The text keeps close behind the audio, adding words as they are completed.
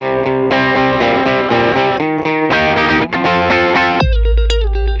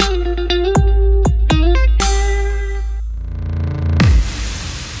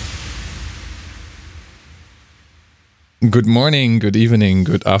Good morning, good evening,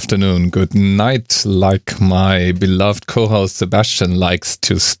 good afternoon, good night, like my beloved co-host Sebastian likes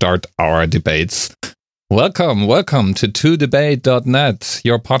to start our debates. Welcome to 2debate.net,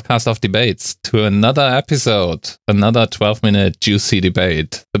 your podcast of debates, to another episode, another 12-minute juicy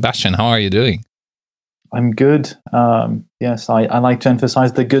debate. Sebastian, how are you doing? I'm good. Yes, I like to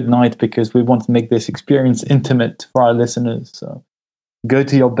emphasize the good night because we want to make this experience intimate for our listeners. So go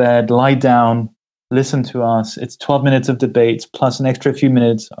to your bed, lie down, listen to us. It's 12 minutes of debates plus an extra few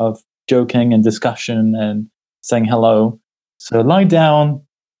minutes of joking and discussion and saying hello. So lie down,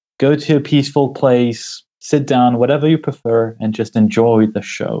 go to a peaceful place, sit down, whatever you prefer, and just enjoy the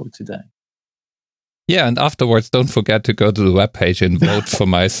show today. Yeah, and afterwards, don't forget to go to the webpage and vote for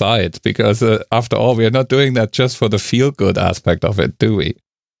my side, because after all, we are not doing that just for the feel-good aspect of it, do we?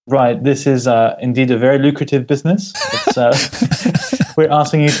 Right. This is indeed a very lucrative business. We're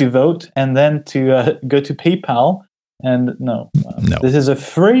asking you to vote and then to go to PayPal. And no, this is a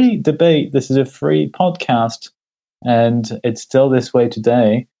free debate. This is a free podcast. And it's still this way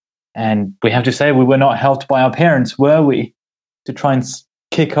today. And we have to say we were not helped by our parents, were we? To try and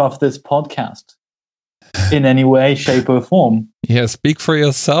kick off this podcast in any way, shape, or form. Yeah, speak for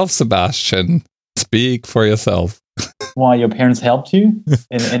yourself, Sebastian. Speak for yourself. Why, your parents helped you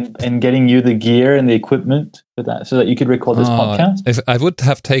in getting you the gear and the equipment for that, so that you could record this podcast? If I would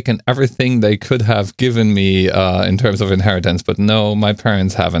have taken everything they could have given me in terms of inheritance, but no, my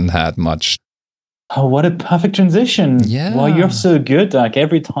parents haven't had much. Oh, what a perfect transition. Yeah. Well, you're so good, Doug.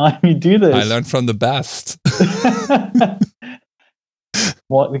 Every time you do this. I learned from the best.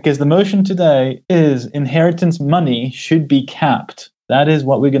 Well, because the motion today is inheritance money should be capped. That is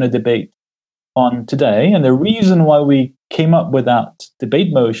what we're going to debate on today. And the reason why we came up with that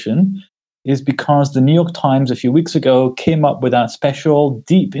debate motion is because the New York Times a few weeks ago came up with that special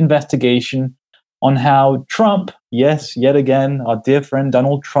deep investigation on how Trump, yes, yet again, our dear friend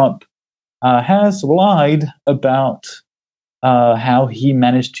Donald Trump, has lied about how he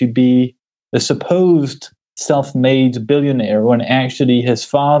managed to be the supposed self-made billionaire, when actually his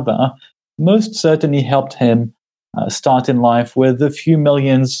father most certainly helped him start in life with a few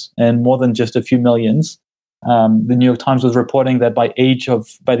millions, and more than just a few millions. The New York Times was reporting that by the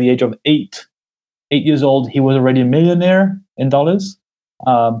age of 8 years old, he was already a millionaire in dollars.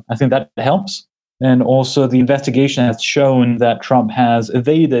 I think that helps. And also the investigation has shown that Trump has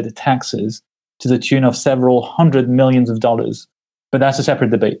evaded taxes to the tune of several hundred millions of dollars. But that's a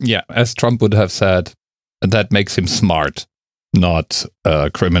separate debate. Yeah, as Trump would have said, that makes him smart, not a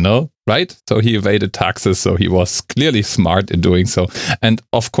criminal, right? So he evaded taxes, so he was clearly smart in doing so. And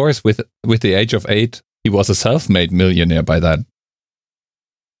of course, with the age of 8, he was a self-made millionaire by then.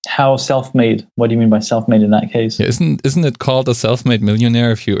 How self-made? What do you mean by self-made in that case? Yeah, isn't it called a self-made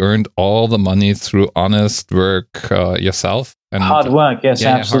millionaire if you earned all the money through honest work yourself? And hard work, yes,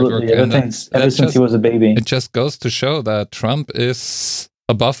 absolutely. Ever since he was a baby. It just goes to show that Trump is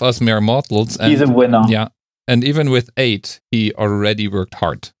above us mere mortals. And, he's a winner. Yeah. And even with 8, he already worked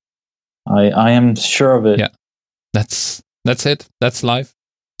hard. I am sure of it. Yeah. That's it. That's life.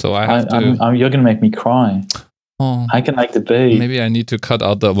 So you're going to make me cry. Oh, I can like debate. Maybe I need to cut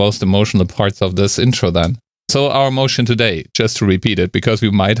out the most emotional parts of this intro then. So our motion today, just to repeat it, because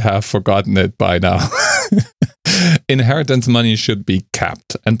we might have forgotten it by now. Inheritance money should be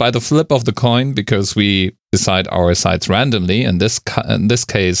capped. And by the flip of the coin, because we decide our sides randomly, in this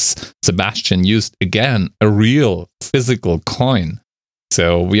case, Sebastian used again a real physical coin.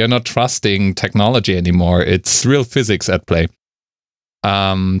 So we are not trusting technology anymore. It's real physics at play.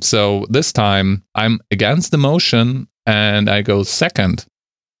 So this time I'm against the motion and I go second,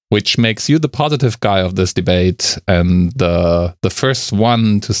 which makes you the positive guy of this debate and the first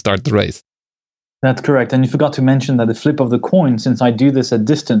one to start the race. That's correct. And you forgot to mention that the flip of the coin, since I do this at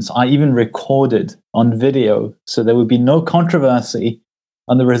distance, I even recorded on video. So there would be no controversy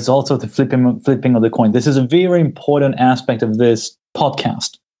on the results of the flipping of the coin. This is a very important aspect of this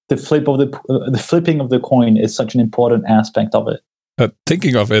podcast. The flipping of the coin is such an important aspect of it.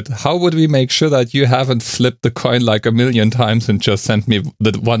 Thinking of it, how would we make sure that you haven't flipped the coin like a million times and just sent me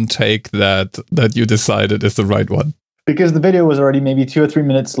the one take that you decided is the right one? Because the video was already maybe 2 or 3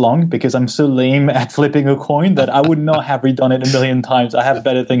 minutes long, because I'm so lame at flipping a coin that I would not have redone it a million times. I have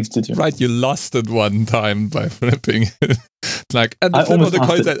better things to do. Right, you lost it one time by flipping. Like, and the flip of the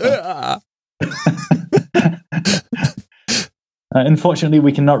coin said, unfortunately,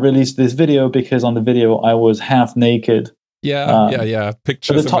 we cannot release this video because on the video I was half naked. Yeah.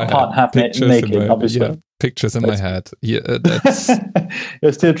 Pictures the top part half naked, obviously. Yeah, pictures in my head. Yeah, that's...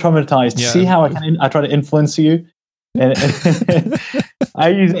 You're still traumatized. Yeah. See how I try to influence you? And I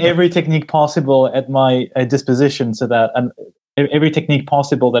use every technique possible at my disposition, so that every technique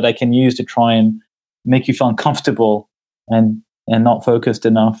possible that I can use to try and make you feel uncomfortable and not focused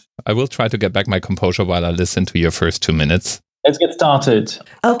enough. I will try to get back my composure while I listen to your first 2 minutes. Let's get started.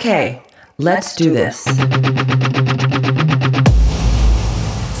 Okay, let's do this.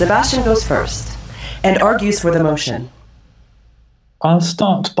 Sebastian goes first and argues for the motion. I'll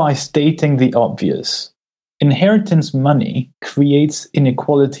start by stating the obvious. Inheritance money creates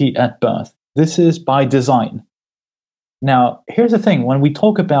inequality at birth. This is by design. Now, here's the thing. When we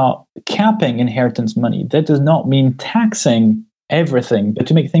talk about capping inheritance money, that does not mean taxing everything, but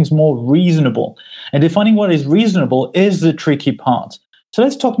to make things more reasonable. And defining what is reasonable is the tricky part. So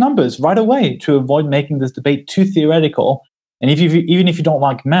let's talk numbers right away to avoid making this debate too theoretical. And even if you don't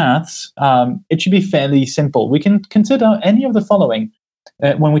like maths, it should be fairly simple. We can consider any of the following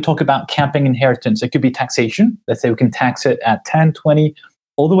when we talk about capping inheritance. It could be taxation. Let's say we can tax it at 10, 20,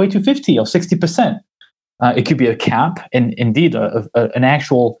 all the way to 50 or 60%. It could be a cap, and indeed an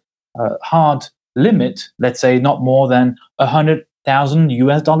actual hard limit. Let's say not more than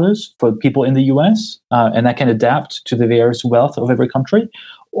 $100,000 for people in the US, and that can adapt to the various wealth of every country.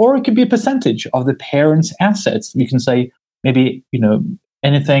 Or it could be a percentage of the parents' assets. You can say maybe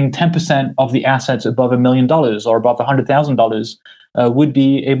anything 10% of the assets above $1 million or above $100,000 would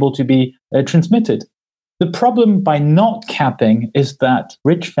be able to be transmitted. The problem by not capping is that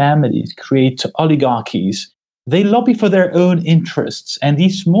rich families create oligarchies. They lobby for their own interests, and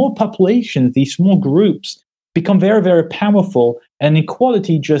these small populations, these small groups, become very, very powerful, and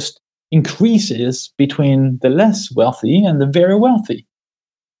equality just increases between the less wealthy and the very wealthy.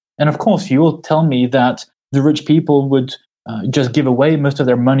 And of course, you will tell me that the rich people would just give away most of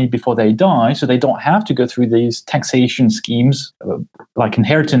their money before they die, so they don't have to go through these taxation schemes like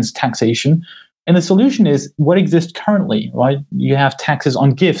inheritance taxation. And the solution is what exists currently, right? You have taxes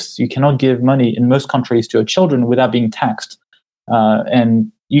on gifts. You cannot give money in most countries to your children without being taxed.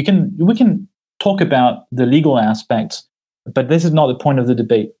 And we can talk about the legal aspects, but this is not the point of the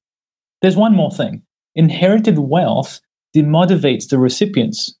debate. There's one more thing. Inherited wealth demotivates the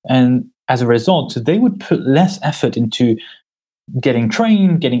recipients, and as a result, they would put less effort into getting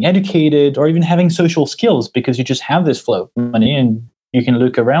trained, getting educated, or even having social skills, because you just have this flow of money and you can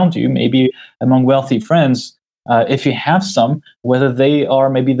look around you, maybe among wealthy friends, if you have some, whether they are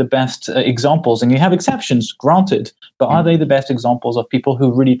maybe the best examples. And you have exceptions, granted, but are they the best examples of people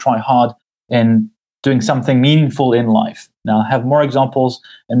who really try hard in doing something meaningful in life? Now, I'll have more examples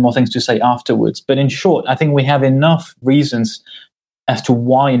and more things to say afterwards. But in short, I think we have enough reasons as to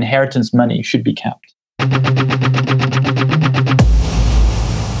why inheritance money should be capped.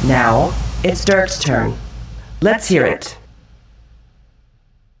 Now, it's Dirk's turn. Let's hear it.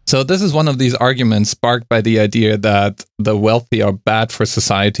 So this is one of these arguments sparked by the idea that the wealthy are bad for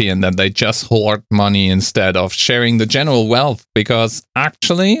society and that they just hoard money instead of sharing the general wealth. Because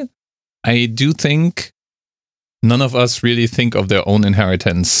actually, I do think none of us really think of their own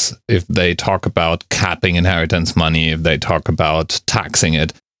inheritance if they talk about capping inheritance money, if they talk about taxing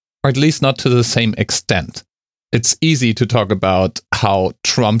it, or at least not to the same extent. It's easy to talk about how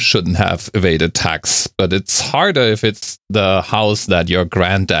Trump shouldn't have evaded tax, but it's harder if it's the house that your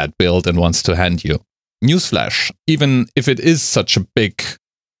granddad built and wants to hand you. Newsflash, even if it is such a big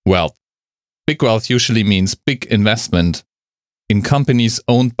wealth usually means big investment in companies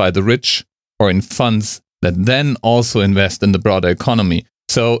owned by the rich or in funds that then also invest in the broader economy.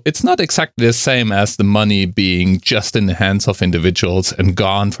 So it's not exactly the same as the money being just in the hands of individuals and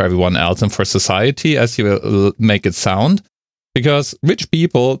gone for everyone else and for society, as you make it sound. Because rich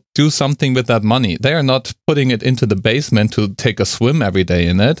people do something with that money. They are not putting it into the basement to take a swim every day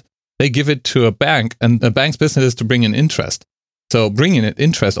in it. They give it to a bank, and the bank's business is to bring in interest. So bringing in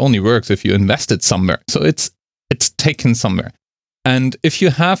interest only works if you invest it somewhere. So it's taken somewhere. And if you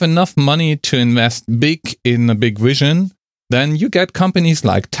have enough money to invest big in a big vision, then you get companies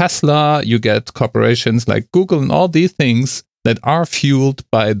like Tesla, you get corporations like Google and all these things that are fueled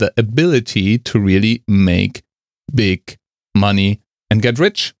by the ability to really make big money and get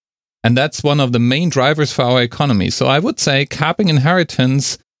rich. And that's one of the main drivers for our economy. So I would say capping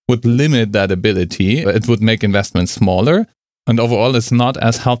inheritance would limit that ability. It would make investments smaller. And overall, it's not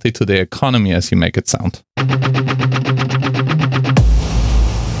as healthy to the economy as you make it sound.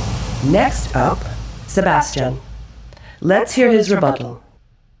 Next up, Sebastian. Let's hear his rebuttal.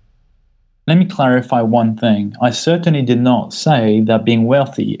 Let me clarify one thing. I certainly did not say that being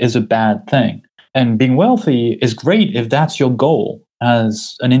wealthy is a bad thing. And being wealthy is great if that's your goal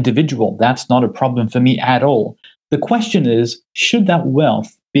as an individual. That's not a problem for me at all. The question is, should that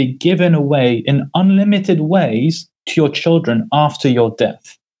wealth be given away in unlimited ways to your children after your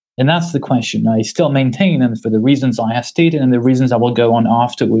death? And that's the question. I still maintain, and for the reasons I have stated and the reasons I will go on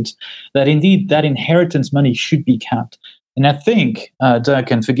afterwards, that indeed that inheritance money should be capped. And I think,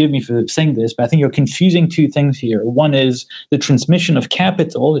 Dirk, and forgive me for saying this, but I think you're confusing two things here. One is the transmission of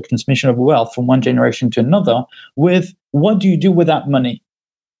capital, the transmission of wealth from one generation to another, with what do you do with that money?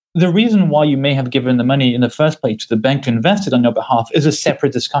 The reason why you may have given the money in the first place to the bank to invest it on your behalf is a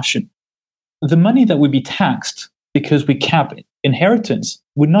separate discussion. The money that would be taxed because we cap inheritance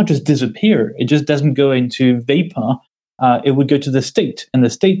would not just disappear. It just doesn't go into vapor. It would go to the state, and the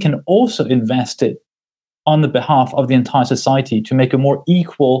state can also invest it on the behalf of the entire society to make a more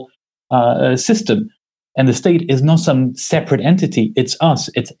equal system. And the state is not some separate entity. It's us.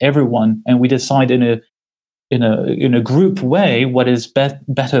 It's everyone, and we decide in a group way what is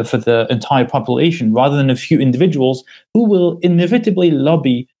better for the entire population, rather than a few individuals who will inevitably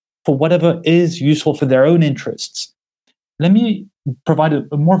lobby for whatever is useful for their own interests. Let me provide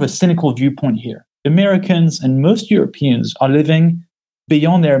a more of a cynical viewpoint here. Americans and most Europeans are living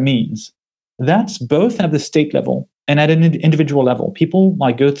beyond their means. That's both at the state level and at an individual level. People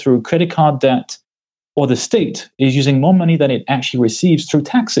might go through credit card debt, or the state is using more money than it actually receives through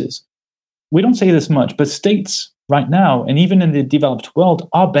taxes. We don't say this much, but states right now, and even in the developed world,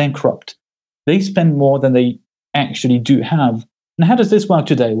 are bankrupt. They spend more than they actually do have. And how does this work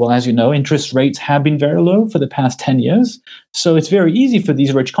today? Well, as you know, interest rates have been very low for the past 10 years. So it's very easy for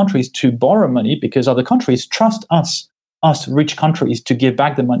these rich countries to borrow money because other countries trust us rich countries, to give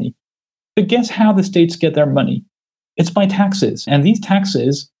back the money. But guess how the states get their money? It's by taxes. And these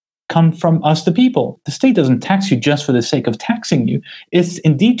taxes come from us, the people. The state doesn't tax you just for the sake of taxing you. It's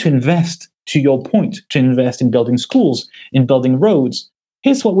indeed to invest, to your point, to invest in building schools, in building roads.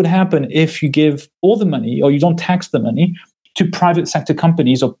 Here's what would happen if you give all the money, or you don't tax the money, to private sector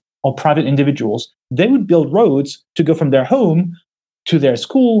companies or private individuals. They would build roads to go from their home to their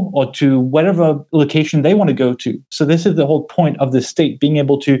school or to whatever location they want to go to. So this is the whole point of the state, being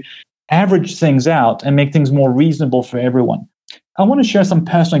able to average things out and make things more reasonable for everyone. I want to share some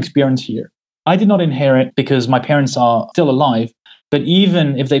personal experience here. I did not inherit because my parents are still alive, but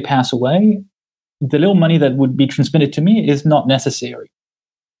even if they pass away, the little money that would be transmitted to me is not necessary.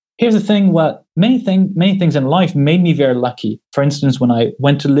 Here's the thing, many things in life made me very lucky. For instance, when I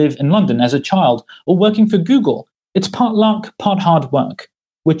went to live in London as a child, or working for Google, it's part luck, part hard work,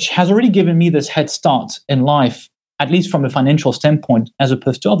 which has already given me this head start in life, at least from a financial standpoint, as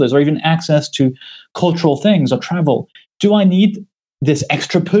opposed to others, or even access to cultural things or travel. Do I need this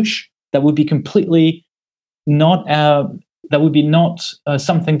extra push that would be completely not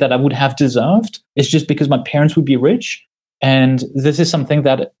something that I would have deserved? It's just because my parents would be rich, and this is something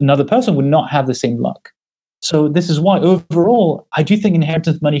that another person would not have the same luck. So this is why overall, I do think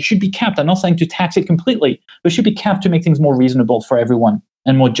inheritance money should be capped. I'm not saying to tax it completely, but it should be capped to make things more reasonable for everyone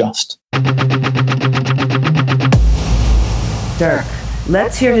and more just. Dirk,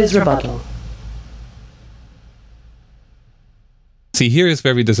 let's hear his rebuttal. See, here is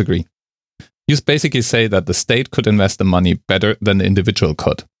where we disagree. You basically say that the state could invest the money better than the individual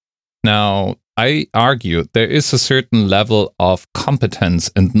could. Now, I argue there is a certain level of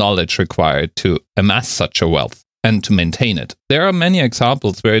competence and knowledge required to amass such a wealth and to maintain it. There are many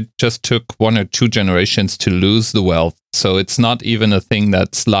examples where it just took 1 or 2 generations to lose the wealth, so it's not even a thing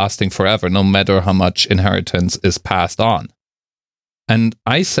that's lasting forever, no matter how much inheritance is passed on. And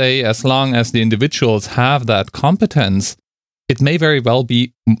I say, as long as the individuals have that competence, it may very well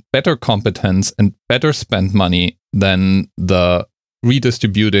be better competence and better spent money than the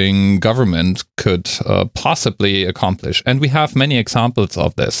redistributing government could possibly accomplish. And we have many examples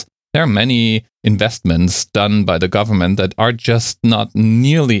of this. There are many investments done by the government that are just not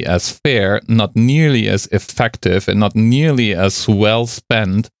nearly as fair, not nearly as effective, and not nearly as well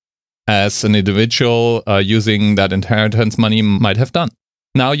spent as an individual using that inheritance money might have done.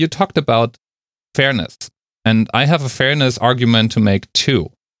 Now, you talked about fairness, and I have a fairness argument to make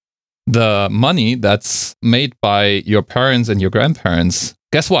too. The money that's made by your parents and your grandparents,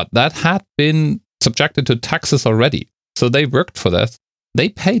 guess what? That had been subjected to taxes already. So they worked for that. They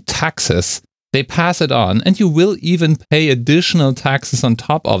pay taxes, they pass it on, and you will even pay additional taxes on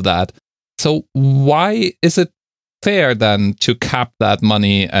top of that. So why is it fair then to cap that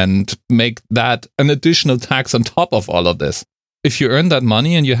money and make that an additional tax on top of all of this? If you earn that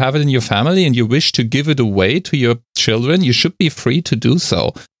money and you have it in your family and you wish to give it away to your children, you should be free to do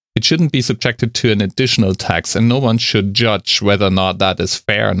so. It shouldn't be subjected to an additional tax, and no one should judge whether or not that is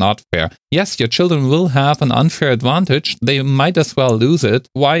fair or not fair. Yes, your children will have an unfair advantage. They might as well lose it.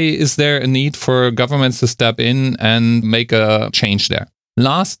 Why is there a need for governments to step in and make a change there?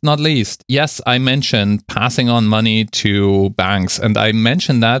 Last not least, yes, I mentioned passing on money to banks, and I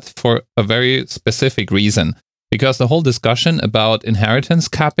mentioned that for a very specific reason, because the whole discussion about inheritance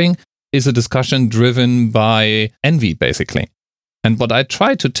capping is a discussion driven by envy, basically. And what I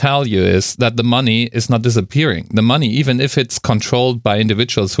try to tell you is that the money is not disappearing. The money, even if it's controlled by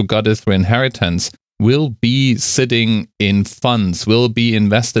individuals who got it through inheritance, will be sitting in funds, will be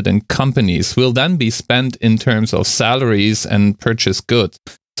invested in companies, will then be spent in terms of salaries and purchased goods.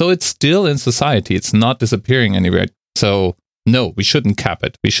 So it's still in society. It's not disappearing anywhere. So no, we shouldn't cap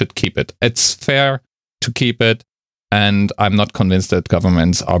it. We should keep it. It's fair to keep it. And I'm not convinced that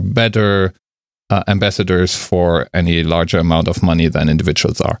governments are better ambassadors for any larger amount of money than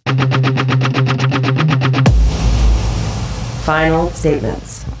individuals are. Final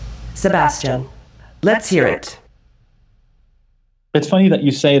statements. Sebastian, let's hear it. It's funny that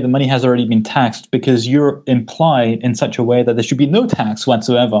you say the money has already been taxed, because you're implied in such a way that there should be no tax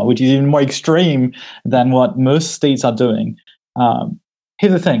whatsoever, which is even more extreme than what most states are doing.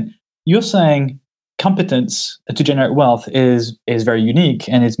 Here's the thing. You're saying competence to generate wealth is very unique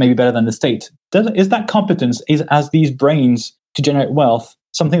and it's maybe better than the state. Is that competence, as these brains to generate wealth,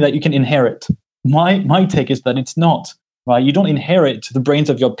 something that you can inherit? My take is that it's not. Right? You don't inherit the brains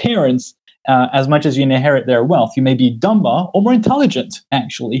of your parents as much as you inherit their wealth. You may be dumber or more intelligent,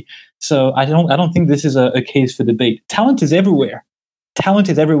 actually. So I don't think this is a case for debate. Talent is everywhere. Talent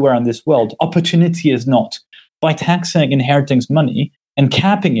is everywhere in this world. Opportunity is not. By taxing inheritance money and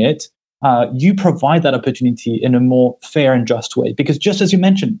capping it, you provide that opportunity in a more fair and just way. Because just as you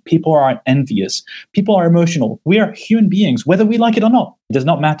mentioned, people are envious. People are emotional. We are human beings, whether we like it or not. It does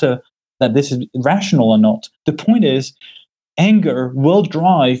not matter that this is rational or not. The point is, anger will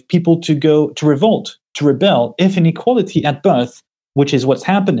drive people to go to revolt, to rebel. If inequality at birth, which is what's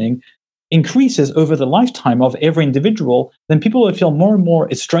happening, increases over the lifetime of every individual, then people will feel more and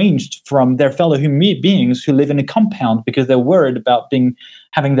more estranged from their fellow human beings who live in a compound because they're worried about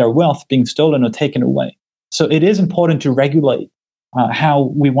having their wealth being stolen or taken away. So it is important to regulate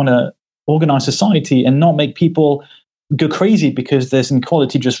how we want to organize society and not make people go crazy because this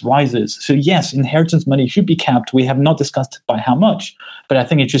inequality just rises. So yes, inheritance money should be capped. We have not discussed by how much, but I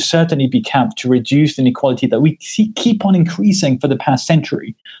think it should certainly be capped to reduce the inequality that we keep on increasing for the past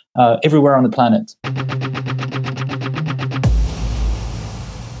century everywhere on the planet.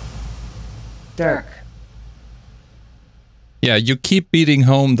 Dirk. Yeah, you keep beating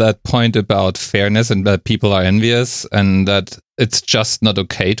home that point about fairness and that people are envious and that it's just not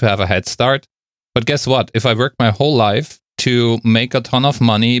okay to have a head start. But guess what? If I work my whole life to make a ton of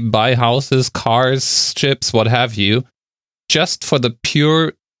money, buy houses, cars, ships, what have you, just for the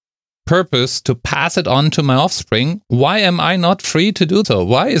pure purpose to pass it on to my offspring, why am I not free to do so?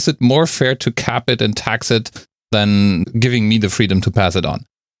 Why is it more fair to cap it and tax it than giving me the freedom to pass it on?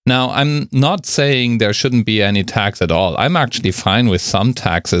 Now, I'm not saying there shouldn't be any tax at all. I'm actually fine with some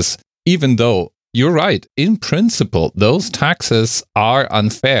taxes, even though you're right. In principle, those taxes are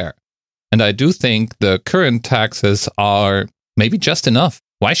unfair. And I do think the current taxes are maybe just enough.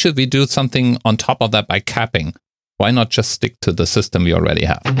 Why should we do something on top of that by capping? Why not just stick to the system we already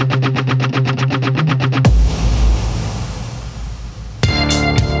have?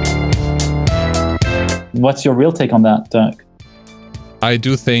 What's your real take on that, Dirk? I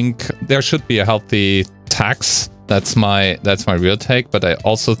do think there should be a healthy tax. That's my real take, but I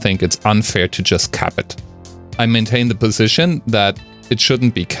also think it's unfair to just cap it. I maintain the position that it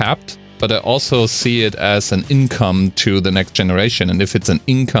shouldn't be capped, but I also see it as an income to the next generation. And if it's an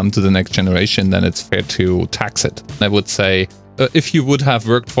income to the next generation, then it's fair to tax it. I would say, if you would have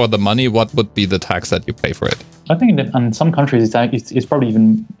worked for the money, what would be the tax that you pay for it? I think that in some countries, it's probably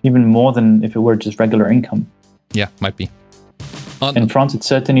even more than if it were just regular income. Yeah, might be. In France, it's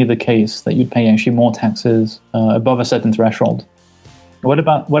certainly the case that you'd pay actually more taxes above a certain threshold. What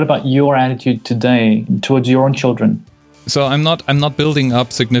about your attitude today towards your own children? So I'm not building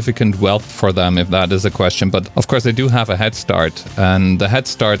up significant wealth for them, if that is a question. But of course, they do have a head start, and the head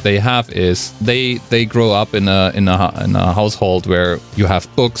start they have is they grow up in a household where you have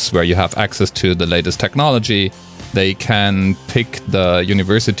books, where you have access to the latest technology. They can pick the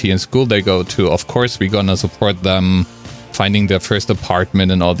university and school they go to. Of course, we're gonna support them finding their first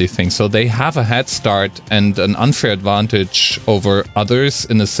apartment and all these things. So they have a head start and an unfair advantage over others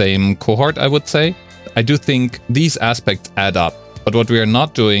in the same cohort, I would say. I do think these aspects add up. But what we are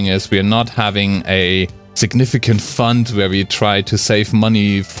not doing is we are not having a significant fund where we try to save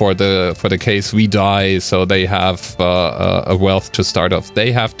money for the case we die, so they have a wealth to start off.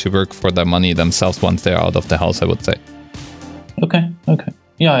 They have to work for their money themselves once they're out of the house, I would say. Okay.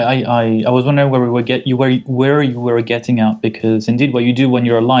 Yeah, I was wondering where you were getting at, because indeed what you do when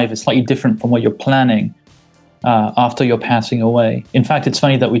you're alive is slightly different from what you're planning after you're passing away. In fact, it's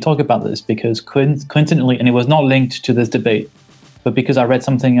funny that we talk about this because coincidentally, and it was not linked to this debate, but because I read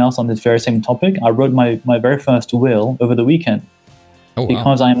something else on this very same topic, I wrote my very first will over the weekend. Oh, wow.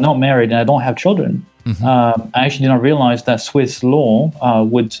 Because I am not married and I don't have children. I actually did not realize that Swiss law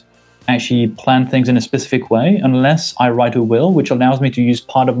would actually plan things in a specific way unless I write a will, which allows me to use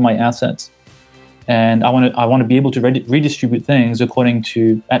part of my assets. And I want to be able to redistribute things according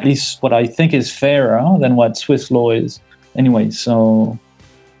to at least what I think is fairer than what Swiss law is. Anyway, so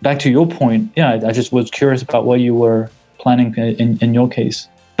back to your point, yeah, I just was curious about what you were planning in your case.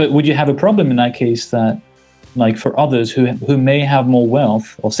 But would you have a problem in that case that, like for others who may have more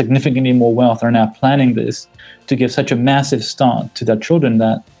wealth or significantly more wealth are now planning this to give such a massive start to their children,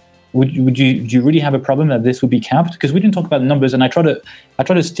 that do you really have a problem that this would be capped? Because we didn't talk about numbers, and I try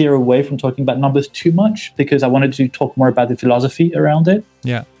to steer away from talking about numbers too much because I wanted to talk more about the philosophy around it.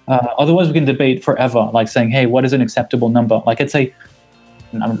 Yeah. Otherwise, we can debate forever, like saying, "Hey, what is an acceptable number?" Like I'd say,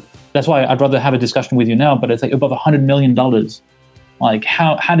 that's why I'd rather have a discussion with you now. But it's like above $100 million. Like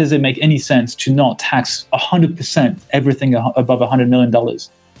how does it make any sense to not tax 100% everything above $100 million?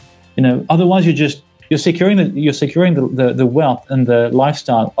 You know, otherwise you're securing the wealth and the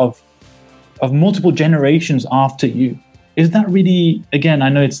lifestyle of multiple generations after you. Is that really, again, I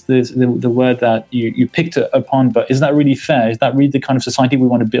know it's the word that you picked upon, but is that really fair? Is that really the kind of society we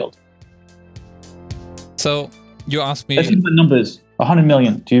want to build? So you asked me. Let's think about numbers. 100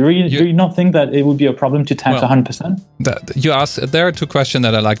 million. Do you not think that it would be a problem to tax 100%? You asked. There are two questions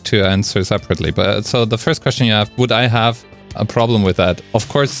that I like to answer separately. But so the first question you have: would I have a problem with that? Of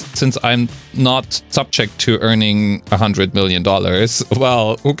course, since I'm not subject to earning $100 million,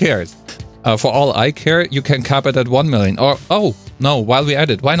 well, who cares? For all I care, you can cap it at 1 million. Or while we at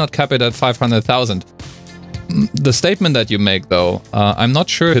it, why not cap it at 500,000? The statement that you make, though, I'm not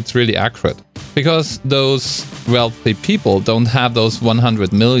sure it's really accurate. Because those wealthy people don't have those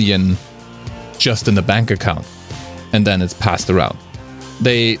 100 million just in the bank account and then it's passed around.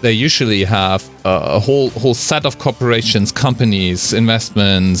 They usually have a whole set of corporations, companies,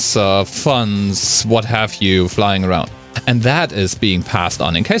 investments, funds, what have you, flying around. And that is being passed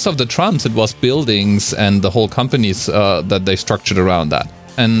on. In case of the Trumps, it was buildings and the whole companies that they structured around that.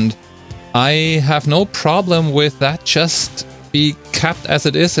 And I have no problem with that just be kept as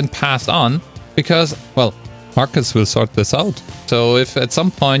it is and passed on. Because, well, markets will sort this out. So if at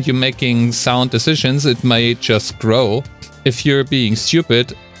some point you're making sound decisions, it may just grow. If you're being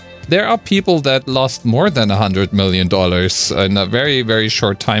stupid, there are people that lost more than $100 million in a very, very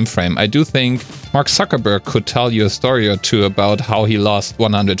short time frame. I do think Mark Zuckerberg could tell you a story or two about how he lost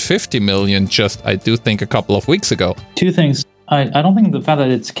 150 million just, I do think, a couple of weeks ago. Two things. I don't think the fact that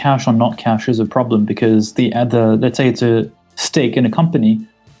it's cash or not cash is a problem, because let's say it's a stake in a company.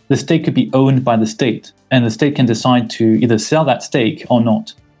 The stake could be owned by the state, and the state can decide to either sell that stake or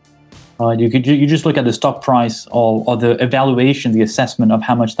not. You just look at the stock price or the evaluation, the assessment of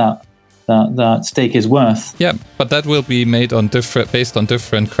how much that stake is worth. Yeah, but that will be made based on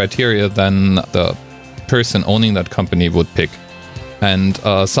different criteria than the person owning that company would pick. And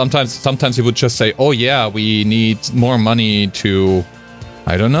sometimes you would just say, "Oh yeah, we need more money to,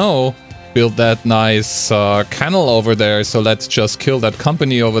 I don't know, build that nice canal over there, so let's just kill that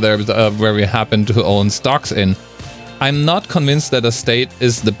company over there where we happen to own stocks in." I'm not convinced that a state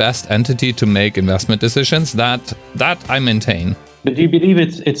is the best entity to make investment decisions. That I maintain. But do you believe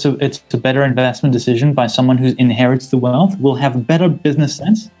it's a better investment decision by someone who inherits the wealth, will have better business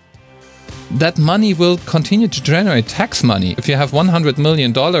sense? That money will continue to generate tax money. If you have $100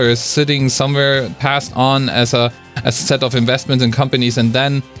 million sitting somewhere passed on as a set of investments in companies and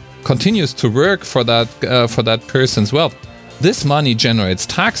then continues to work for that person's wealth, this money generates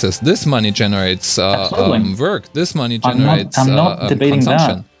taxes. This money generates work. This money generates I'm not debating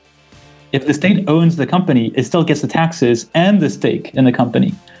consumption. that. If the state owns the company, it still gets the taxes and the stake in the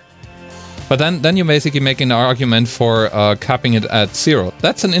company. But then you're basically making an argument for capping it at zero.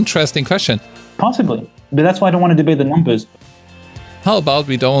 That's an interesting question. Possibly, but that's why I don't want to debate the numbers. How about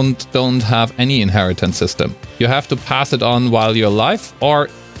we don't have any inheritance system? You have to pass it on while you're alive, or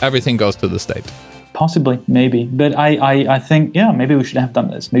everything goes to the state. Possibly, maybe. But I think, yeah, maybe we should have done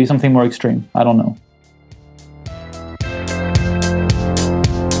this. Maybe something more extreme. I don't know.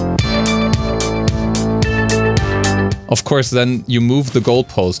 Of course, then you move the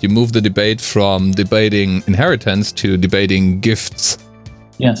goalpost. You move the debate from debating inheritance to debating gifts.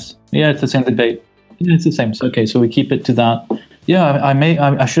 Yes. Yeah, it's the same debate. Yeah, it's the same. So, okay, so we keep it to that. Yeah,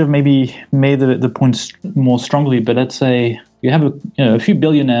 I should have maybe made the points more strongly, but let's say you have a few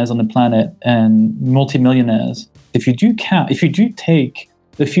billionaires on the planet and multimillionaires. If you do take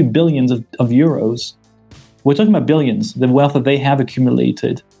a few billions of euros, we're talking about billions, the wealth that they have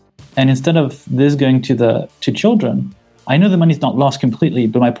accumulated, and instead of this going to children, I know the money's not lost completely,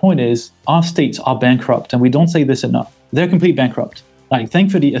 but my point is our states are bankrupt, and we don't say this enough. They're completely bankrupt. Like,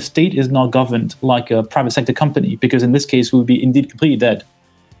 thankfully, a state is not governed like a private sector company, because in this case, we would be indeed completely dead.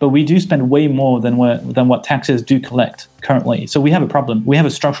 But we do spend way more than what taxes do collect currently. So we have a problem. We have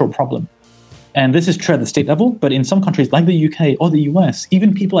a structural problem. And this is true at the state level, but in some countries like the UK or the US,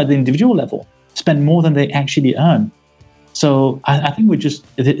 even people at the individual level spend more than they actually earn. So I think we're just,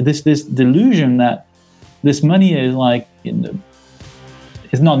 this delusion that this money is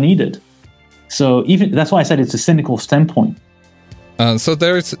is not needed. So even that's why I said it's a cynical standpoint. So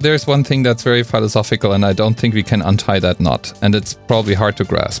there's one thing that's very philosophical, and I don't think we can untie that knot, and it's probably hard to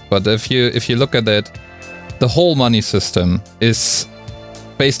grasp. But if you look at it, the whole money system is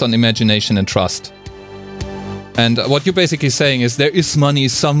based on imagination and trust. And what you're basically saying is there is money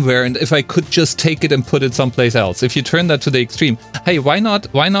somewhere, and if I could just take it and put it someplace else. If you turn that to the extreme, hey, why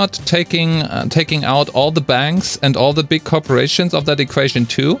not taking out all the banks and all the big corporations of that equation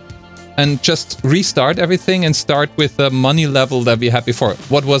too? And just restart everything and start with the money level that we had before.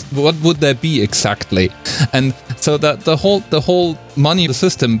 What would that be exactly? And so that the whole money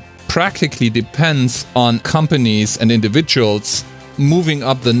system practically depends on companies and individuals moving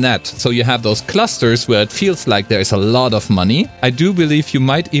up the net. So you have those clusters where it feels like there is a lot of money. I do believe you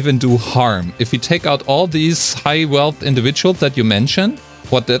might even do harm. If you take out all these high wealth individuals that you mentioned,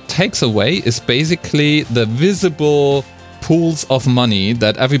 what that takes away is basically the visible pools of money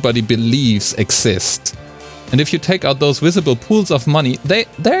that everybody believes exist. And if you take out those visible pools of money,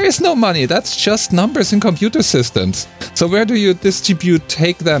 there is no money. That's just numbers in computer systems. So where do you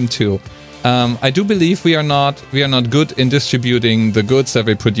take them to? I do believe we are not good in distributing the goods that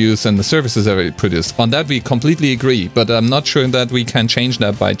we produce and the services that we produce. On that we completely agree, but I'm not sure that we can change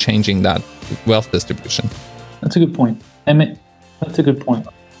that by changing that wealth distribution. That's a good point. That's a good point.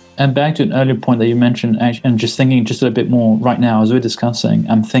 And back to an earlier point that you mentioned, and just thinking just a bit more right now as we're discussing,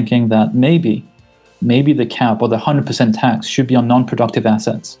 I'm thinking that maybe the cap or the 100% tax should be on non-productive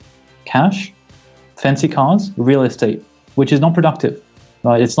assets. Cash, fancy cars, real estate, which is not productive.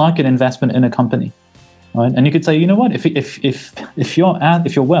 Right? It's like an investment in a company. Right? And you could say, you know what, if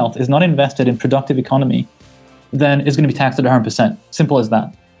your wealth is not invested in productive economy, then it's going to be taxed at 100%. Simple as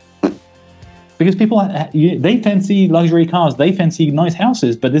that. Because people, they fancy luxury cars, they fancy nice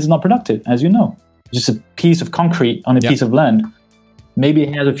houses, but this is not productive, as you know. It's just a piece of concrete on a piece of land. Maybe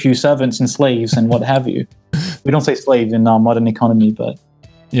it has a few servants and slaves and what have you. We don't say slaves in our modern economy, but...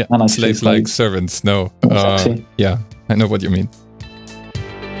 Yeah, slaves like servants, no. Yeah, I know what you mean.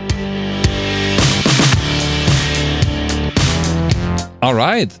 All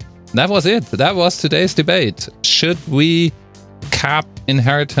right, that was it. That was today's debate. Should we cap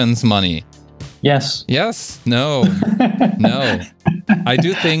inheritance money? Yes. Yes? No. No. I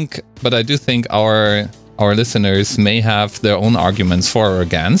do think our listeners may have their own arguments for or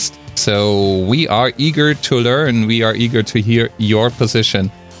against. So we are eager to learn. We are eager to hear your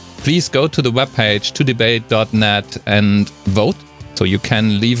position. Please go to the webpage todebate.net and vote. So you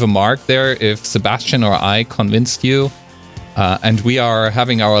can leave a mark there if Sebastian or I convinced you. And we are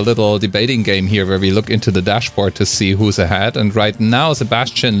having our little debating game here where we look into the dashboard to see who's ahead. And right now,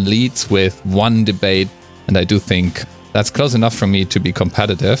 Sebastian leads with 1 debate. And I do think that's close enough for me to be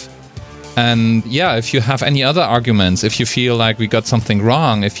competitive. And yeah, if you have any other arguments, if you feel like we got something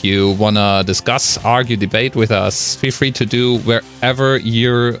wrong, if you want to discuss, argue, debate with us, feel free to do wherever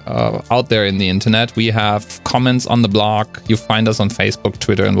you're out there in the internet. We have comments on the blog. You find us on Facebook,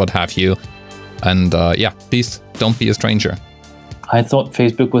 Twitter, and what have you. And yeah, please don't be a stranger. I thought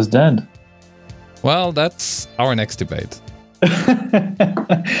Facebook was dead. Well, that's our next debate.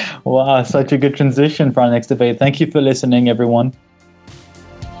 Wow, such a good transition for our next debate. Thank you for listening, everyone.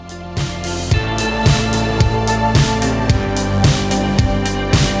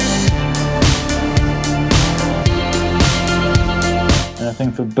 And I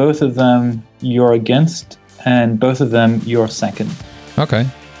think for both of them, you're against, and both of them, you're second. Okay.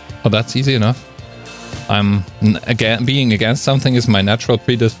 Well, that's easy enough. Being against something is my natural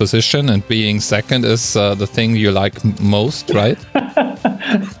predisposition, and being second is the thing you like most, right?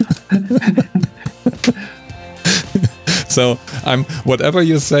 So whatever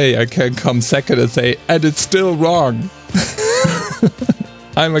you say, I can come second and say, and it's still wrong.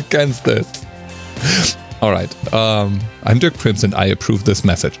 I'm against this. All right. I'm Dirk Prims, and I approve this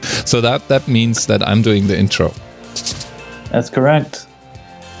message. So that means that I'm doing the intro. That's correct.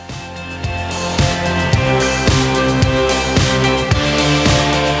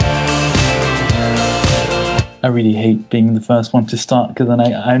 I really hate being the first one to start because then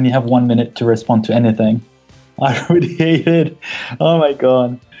I only have 1 minute to respond to anything. I really hate it. Oh my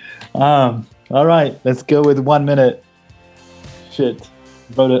god. All right, let's go with 1 minute. Shit.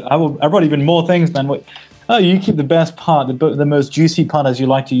 I brought even more things, man. Wait. Oh, you keep the best part, the most juicy part, as you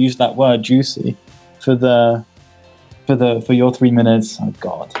like to use that word, juicy, for your 3 minutes. Oh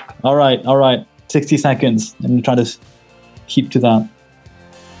god. All right. 60 seconds. I'm gonna try to keep to that.